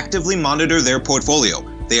and actively monitor their portfolio.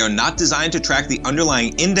 They are not designed to track the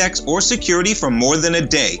underlying index or security for more than a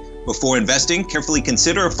day. Before investing, carefully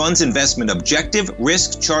consider a fund's investment objective,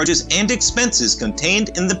 risk, charges, and expenses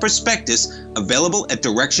contained in the prospectus available at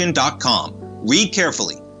Direxion.com. Read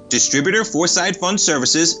carefully. Distributor Foreside Fund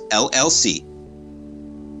Services, LLC.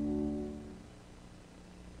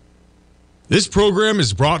 This program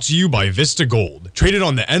is brought to you by Vista Gold, traded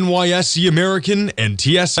on the NYSE American and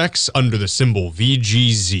TSX under the symbol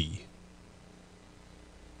VGZ.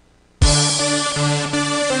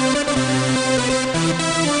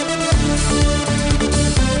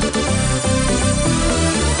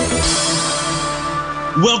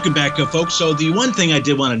 Welcome back, folks. So the one thing I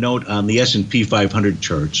did want to note on the S&P 500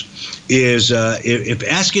 charts is if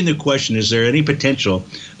asking the question, is there any potential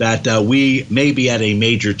that we may be at a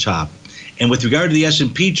major top? And with regard to the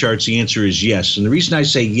S&P charts, the answer is yes. And the reason I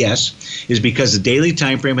say yes is because the daily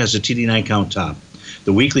time frame has a TD9 count top.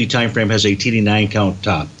 The weekly time frame has a TD9 count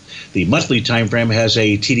top. The monthly time frame has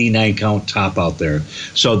a TD9 count top out there.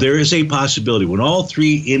 So there is a possibility when all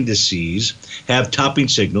 3 indices have topping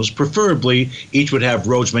signals, preferably each would have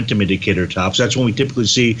Rhodes momentum indicator tops. That's when we typically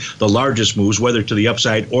see the largest moves, whether to the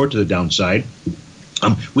upside or to the downside.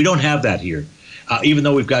 We don't have that here. Even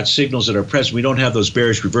though we've got signals that are present, we don't have those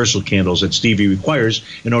bearish reversal candles that Stevie requires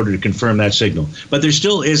in order to confirm that signal. But there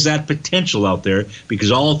still is that potential out there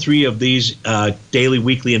because all 3 of these daily,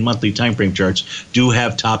 weekly, and monthly time frame charts do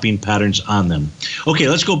have topping patterns on them. Okay,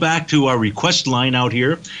 let's go back to our request line out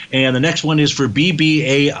here. And the next one is for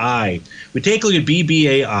BBAI. We take a look at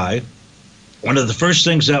BBAI. One of the first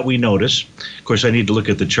things that we notice, of course, I need to look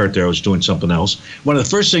at the chart there. I was doing something else. One of the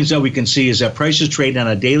first things that we can see is that prices trade on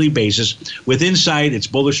a daily basis with inside its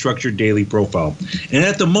bullish structured daily profile. And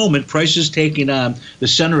at the moment, price is taking on the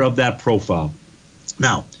center of that profile.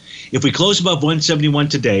 Now, if we close above 171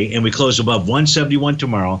 today and we close above 171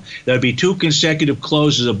 tomorrow, that would be 2 consecutive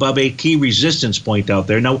closes above a key resistance point out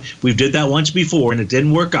there. Now, we've did that once before and it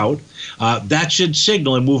didn't work out. That should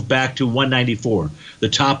signal and move back to 194, the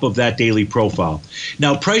top of that daily profile.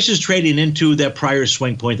 Now, price is trading into that prior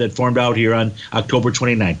swing point that formed out here on October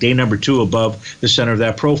 29th, day number 2 above the center of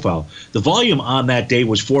that profile. The volume on that day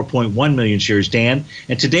was 4.1 million shares, Dan,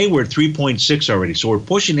 and today we're at 3.6 already. So we're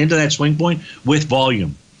pushing into that swing point with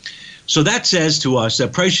volume. So that says to us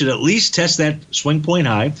that price should at least test that swing point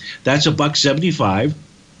high. That's $1.75.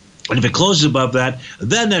 And if it closes above that,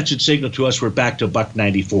 then that should signal to us we're back to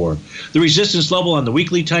 $1.94. The resistance level on the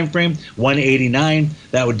weekly time frame, 189.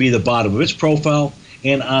 That would be the bottom of its profile.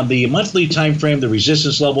 And on the monthly time frame, the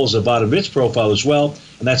resistance level is the bottom of its profile as well,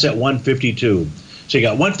 and that's at 152. So you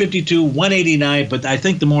got 152, 189, but I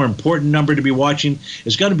think the more important number to be watching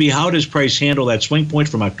is going to be how does price handle that swing point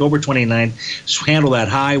from October 29, handle that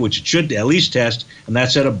high, which it should at least test, and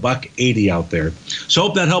that's at $1.80 out there. So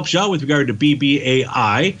hope that helps you out with regard to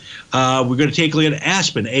BBAI. We're going to take a look at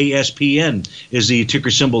Aspen. ASPN is the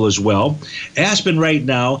ticker symbol as well. Aspen right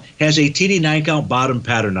now has a TD9 count bottom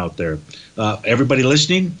pattern out there. Everybody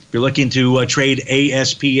listening, if you're looking to trade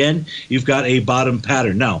ASPN, you've got a bottom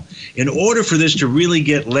pattern. Now, in order for this to really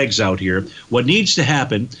get legs out here, what needs to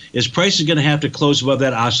happen is price is going to have to close above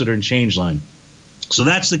that oscillator and change line. So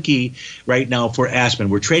that's the key right now for Aspen.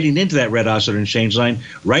 We're trading into that red oscillator and change line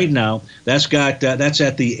right now. That's at the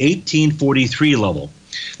 1843 level.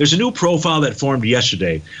 There's a new profile that formed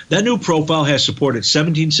yesterday. That new profile has support at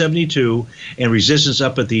 1772 and resistance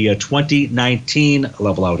up at the 2019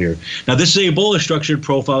 level out here. Now, this is a bullish structured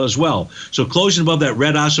profile as well. So closing above that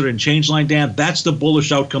red oscillator and change line, Dan, that's the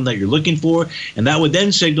bullish outcome that you're looking for, and that would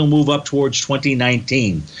then signal move up towards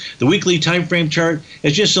 2019. The weekly time frame chart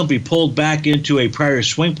has just simply pulled back into a prior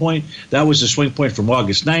swing point. That was the swing point from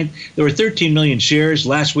August 9th. There were 13 million shares.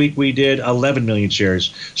 Last week we did 11 million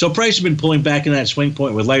shares. So price has been pulling back in that swing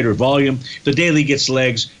point with lighter volume. If the daily gets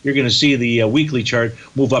legs, you're going to see the weekly chart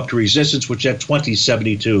move up to resistance, which is at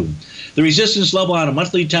 2072. The resistance level on a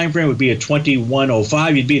monthly time frame would be at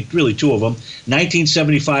 2105. You'd be really two of them,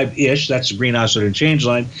 1975-ish. That's the green oscillator and change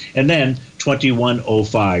line, and then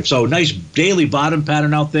 2105. So nice daily bottom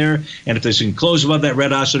pattern out there. And if this can close above that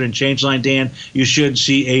red oscillator and change line, Dan, you should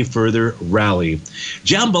see a further rally.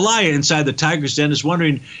 Jambalaya inside the Tiger's Den is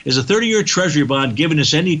wondering, is a 30-year Treasury bond giving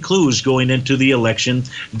us any clues going into the election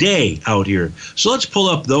day out here? So let's pull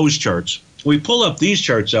up those charts. We pull up these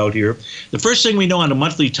charts out here. The first thing we know on a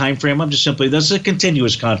monthly time frame, I'm just simply, that's a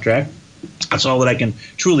continuous contract. That's all that I can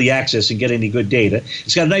truly access and get any good data.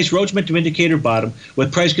 It's got a nice Rhodes momentum indicator bottom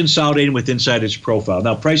with price consolidating with inside its profile.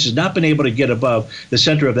 Now, price has not been able to get above the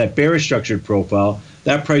center of that bearish structured profile.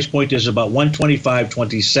 That price point is about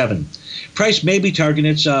 125.27. Price may be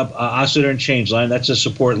targeting its oscillator and change line. That's a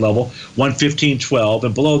support level, 115.12.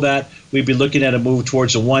 And below that, we'd be looking at a move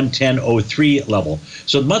towards the 110.03 level.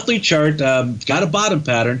 So the monthly chart got a bottom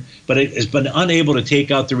pattern, but it has been unable to take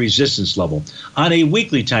out the resistance level. On a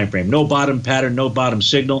weekly time frame, no bottom pattern, no bottom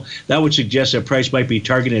signal. That would suggest that price might be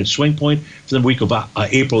targeting its swing point for the week of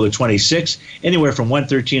April the 26th, anywhere from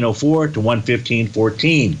 113.04 to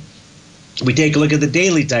 115.14. We take a look at the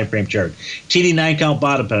daily time frame chart. TD9 count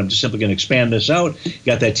bottom pattern. I'm just simply going to expand this out. You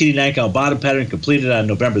got that TD9 count bottom pattern completed on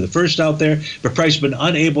November the 1st out there, but price has been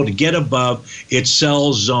unable to get above its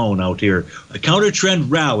sell zone out here. A counter trend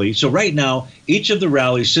rally. So right now, each of the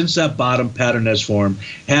rallies since that bottom pattern has formed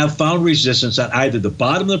have found resistance at either the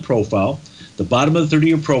bottom of the profile. The bottom of the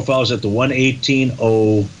 30-year profile is at the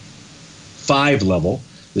 118.05 level.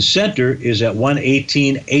 The center is at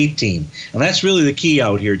 118.18. And that's really the key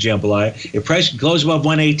out here, Jambalaya. If price can close above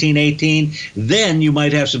 118.18, then you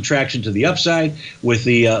might have some traction to the upside with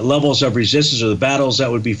the levels of resistance or the battles that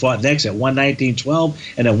would be fought next at 119.12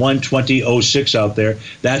 and at 120.06 out there.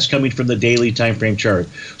 That's coming from the daily time frame chart.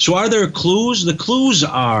 So are there clues? The clues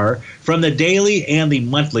are from the daily and the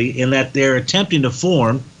monthly in that they're attempting to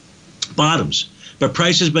form bottoms. But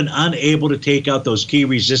price has been unable to take out those key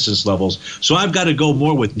resistance levels. So I've got to go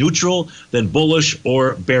more with neutral than bullish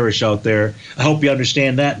or bearish out there. I hope you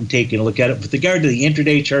understand that and taking a look at it. With regard to the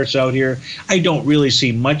intraday charts out here, I don't really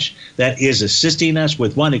see much that is assisting us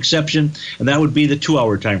with one exception, and that would be the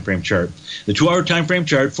 2-hour time frame chart. The 2-hour time frame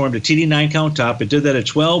chart formed a TD9 count top. It did that at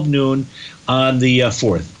 12 noon on the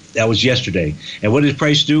 4th. That was yesterday. And what did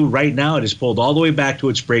price do right now? It has pulled all the way back to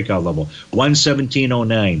its breakout level,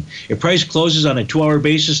 117.09. If price closes on a 2-hour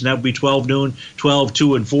basis, and that would be 12 noon, 12,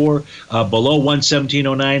 2, and 4, below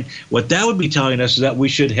 117.09, what that would be telling us is that we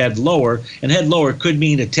should head lower, and head lower could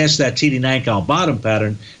mean to test that TD9 count bottom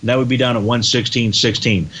pattern, and that would be down at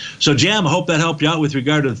 116.16. So, Jam, I hope that helped you out with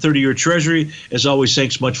regard to the 30-year Treasury. As always,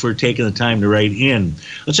 thanks much for taking the time to write in.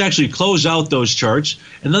 Let's actually close out those charts,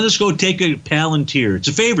 and then let's go take a Palantir. It's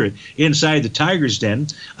a favorite inside the Tiger's Den,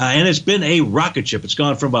 and it's been a rocket ship. It's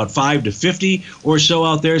gone from about 5 to 50 or so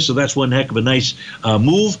out there, so that's one heck of a nice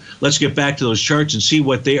move. Let's get back to those charts and see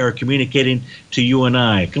what they are communicating to you and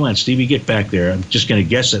I. Come on, Stevie, get back there. I'm just going to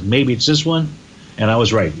guess that maybe it's this one, and I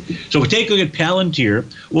was right. So we take a look at Palantir.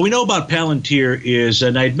 What we know about Palantir is,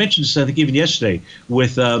 and I had mentioned this I think even yesterday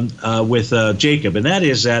with Jacob, and that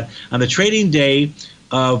is that on the trading day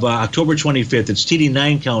of October 25th, its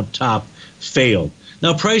TD9 count top failed.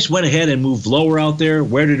 Now, price went ahead and moved lower out there.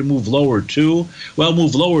 Where did it move lower to? Well, it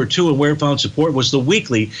moved lower to, and where it found support was the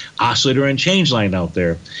weekly oscillator and change line out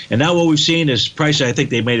there. And now what we've seen is price, I think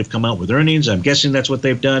they may have come out with earnings. I'm guessing that's what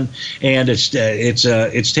they've done. And it's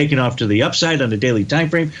taken off to the upside on the daily time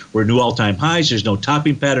frame. We're at new all-time highs. There's no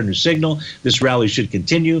topping pattern or signal. This rally should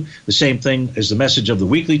continue. The same thing as the message of the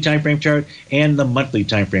weekly time frame chart and the monthly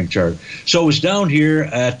time frame chart. So it was down here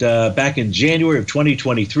at back in January of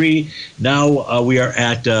 2023. Now we are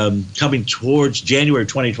at coming towards January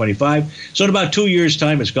 2025. So in about 2 years'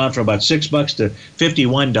 time, it's gone from about $6 to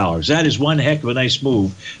 $51. That is one heck of a nice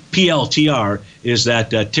move. PLTR is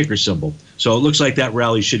that ticker symbol. So it looks like that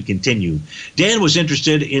rally should continue. Dan was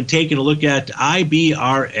interested in taking a look at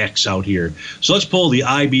IBRX out here. So let's pull the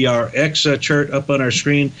IBRX chart up on our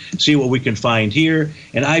screen, see what we can find here.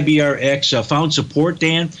 And IBRX found support,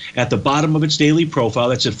 Dan, at the bottom of its daily profile.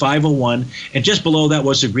 That's at 501. And just below that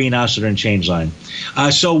was the green oscillator and change line.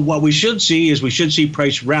 So what we should see is we should see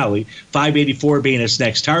price rally, 584 being its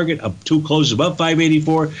next target. Up 2 closes above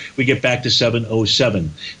 584, we get back to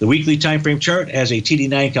 707. The weekly time frame chart has a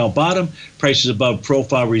TD9 count bottom. Price is above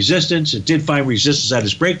profile resistance. It did find resistance at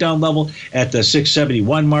its breakdown level at the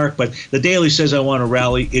 671 mark, but the daily says I want to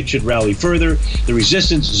rally. It should rally further. The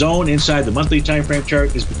resistance zone inside the monthly time frame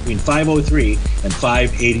chart is between 503 and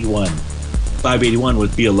 581. 581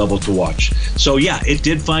 would be a level to watch. So yeah, it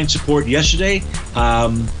did find support yesterday.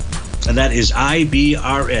 And that is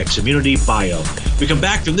IBRX, Immunity Bio. We come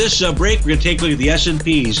back from this break, we're going to take a look at the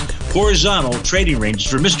S&P's horizontal trading ranges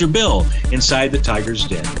for Mr. Bill inside the Tiger's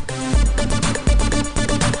Den.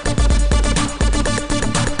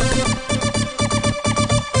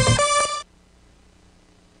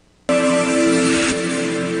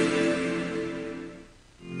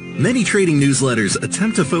 Many trading newsletters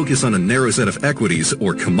attempt to focus on a narrow set of equities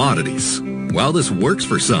or commodities. While this works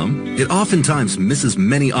for some, it oftentimes misses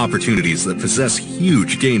many opportunities that possess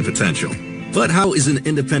huge gain potential. But how is an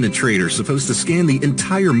independent trader supposed to scan the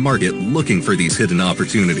entire market looking for these hidden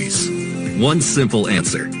opportunities? One simple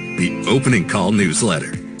answer: the opening call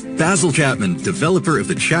newsletter. Basil Chapman, developer of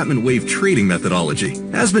the Chapman Wave trading methodology,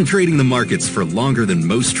 has been trading the markets for longer than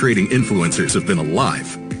most trading influencers have been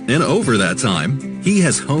alive. And over that time, he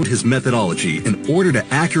has honed his methodology in order to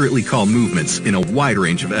accurately call movements in a wide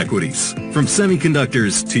range of equities, from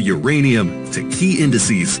semiconductors to uranium to key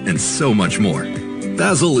indices and so much more.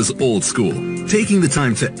 Basil is old school, taking the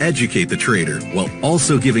time to educate the trader while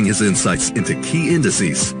also giving his insights into key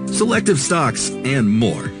indices, selective stocks, and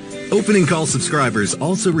more. Opening call subscribers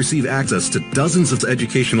also receive access to dozens of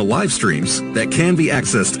educational live streams that can be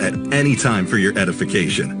accessed at any time for your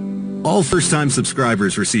edification. All first-time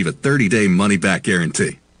subscribers receive a 30-day money-back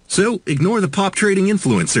guarantee. So ignore the pop trading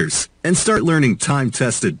influencers and start learning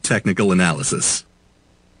time-tested technical analysis.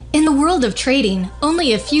 In the world of trading,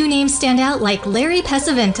 only a few names stand out like Larry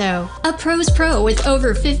Pesavento, a pros pro with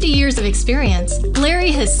over 50 years of experience.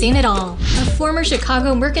 Larry has seen it all. A former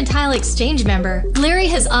Chicago Mercantile Exchange member, Larry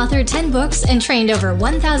has authored 10 books and trained over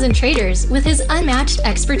 1,000 traders with his unmatched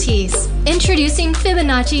expertise. Introducing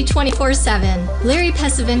Fibonacci 24/7, Larry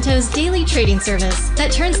Pesavento's daily trading service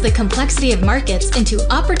that turns the complexity of markets into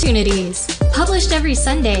opportunities. Published every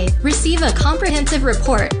Sunday, receive a comprehensive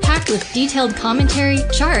report packed with detailed commentary,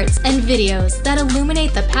 charts, and videos that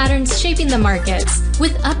illuminate the patterns shaping the markets,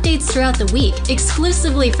 with updates throughout the week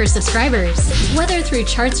exclusively for subscribers. Whether through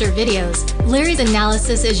charts or videos, Larry's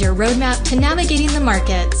analysis is your roadmap to navigating the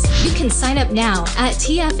markets. You can sign up now at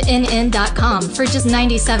TFNN.com for just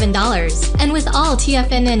 $97. And with all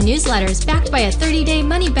TFNN newsletters backed by a 30-day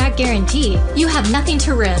money-back guarantee, you have nothing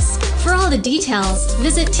to risk. For all the details,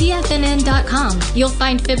 visit TFNN.com. You'll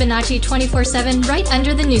find Fibonacci 24/7 right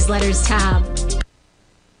under the newsletters tab.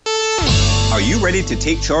 Are you ready to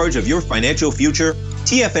take charge of your financial future?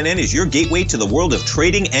 TFNN is your gateway to the world of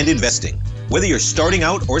trading and investing. Whether you're starting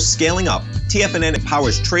out or scaling up, TFNN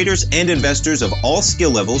empowers traders and investors of all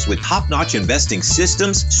skill levels with top-notch investing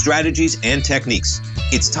systems, strategies, and techniques.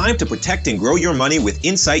 It's time to protect and grow your money with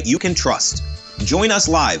insight you can trust. Join us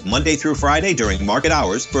live Monday through Friday during market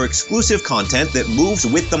hours for exclusive content that moves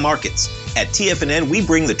with the markets. At TFNN, we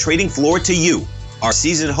bring the trading floor to you. Our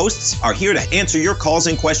seasoned hosts are here to answer your calls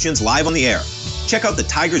and questions live on the air. Check out the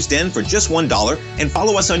Tiger's Den for just $1 and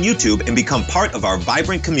follow us on YouTube and become part of our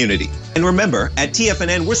vibrant community. And remember, at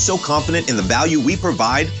TFNN, we're so confident in the value we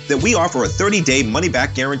provide that we offer a 30-day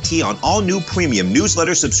money-back guarantee on all new premium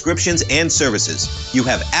newsletter subscriptions and services. You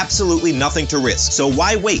have absolutely nothing to risk, so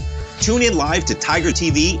why wait? Tune in live to Tiger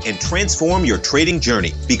TV and transform your trading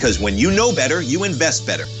journey, because when you know better, you invest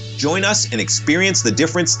better. Join us and experience the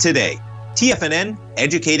difference today. TFNN,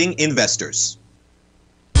 educating investors.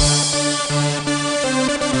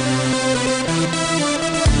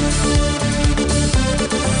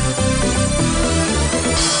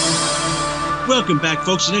 Welcome back,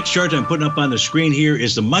 folks. The next chart I'm putting up on the screen here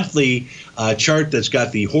is the monthly chart that's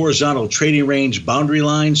got the horizontal trading range boundary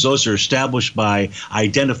lines. Those are established by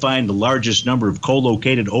identifying the largest number of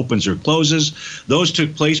co-located opens or closes. Those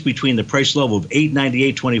took place between the price level of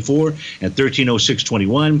 898.24 and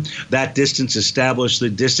 1306.21. That distance established the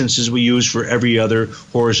distances we use for every other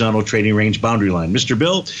horizontal trading range boundary line. Mr.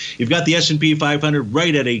 Bill, you've got the S&P 500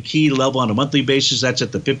 right at a key level on a monthly basis. That's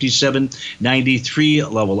at the 57.93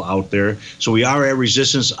 level out there. So we we are at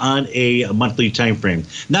resistance on a monthly time frame.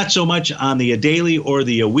 Not so much on the daily or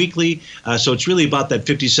the weekly. So it's really about that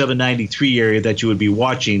 57.93 area that you would be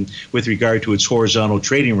watching with regard to its horizontal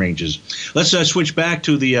trading ranges. Let's switch back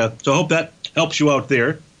to the. So I hope that helps you out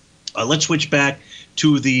there. Let's switch back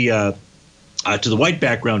to the white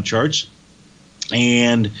background charts.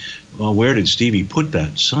 And where did Stevie put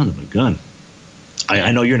that? Son of a gun.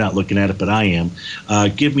 I know you're not looking at it, but I am.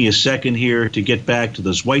 Give me a second here to get back to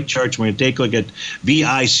those white charts. We're going to take a look at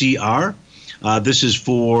VICR. This is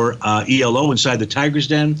for ELO inside the Tiger's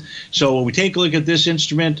Den. So when we take a look at this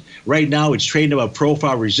instrument, right now it's trading about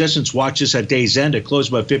profile resistance. Watch this at day's end. It closed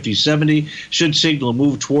about 50.70. Should signal a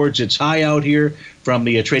move towards its high out here from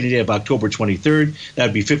the trading day of October 23rd. That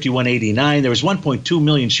would be 51.89. There was 1.2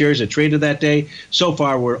 million shares that traded that day. So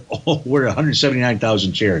far, we're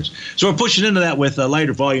 179,000 shares. So we're pushing into that with a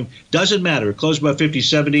lighter volume. Doesn't matter. It closed about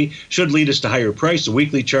 50.70. Should lead us to higher price. The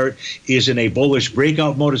weekly chart is in a bullish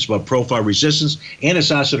breakout mode. It's about profile resistance and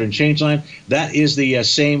its oscillator and change line. That is the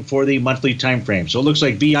same for the monthly time frame. So it looks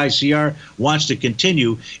like VICR wants to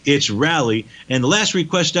continue its rally. And the last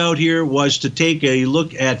request out here was to take a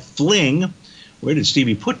look at Fling. Where did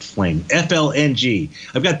Stevie put Fling? FLNG.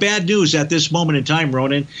 I've got bad news at this moment in time,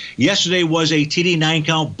 Ronan. Yesterday was a TD9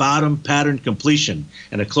 count bottom pattern completion,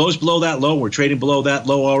 and it closed below that low. We're trading below that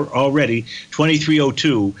low already,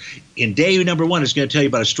 23.02. In day number one, it's going to tell you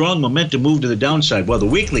about a strong momentum move to the downside. Well, the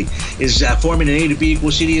weekly is forming an A to B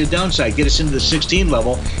equals CD to the downside. Get us into the 16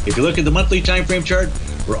 level. If you look at the monthly time frame chart,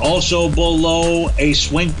 we're also below a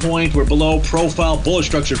swing point. We're below profile, bullish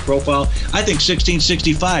structured profile. I think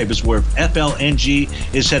 1665 is where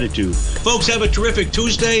FLNG is headed to. Folks, have a terrific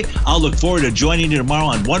Tuesday. I'll look forward to joining you tomorrow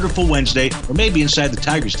on Wonderful Wednesday, or maybe inside the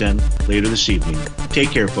Tiger's Den later this evening.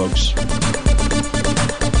 Take care, folks.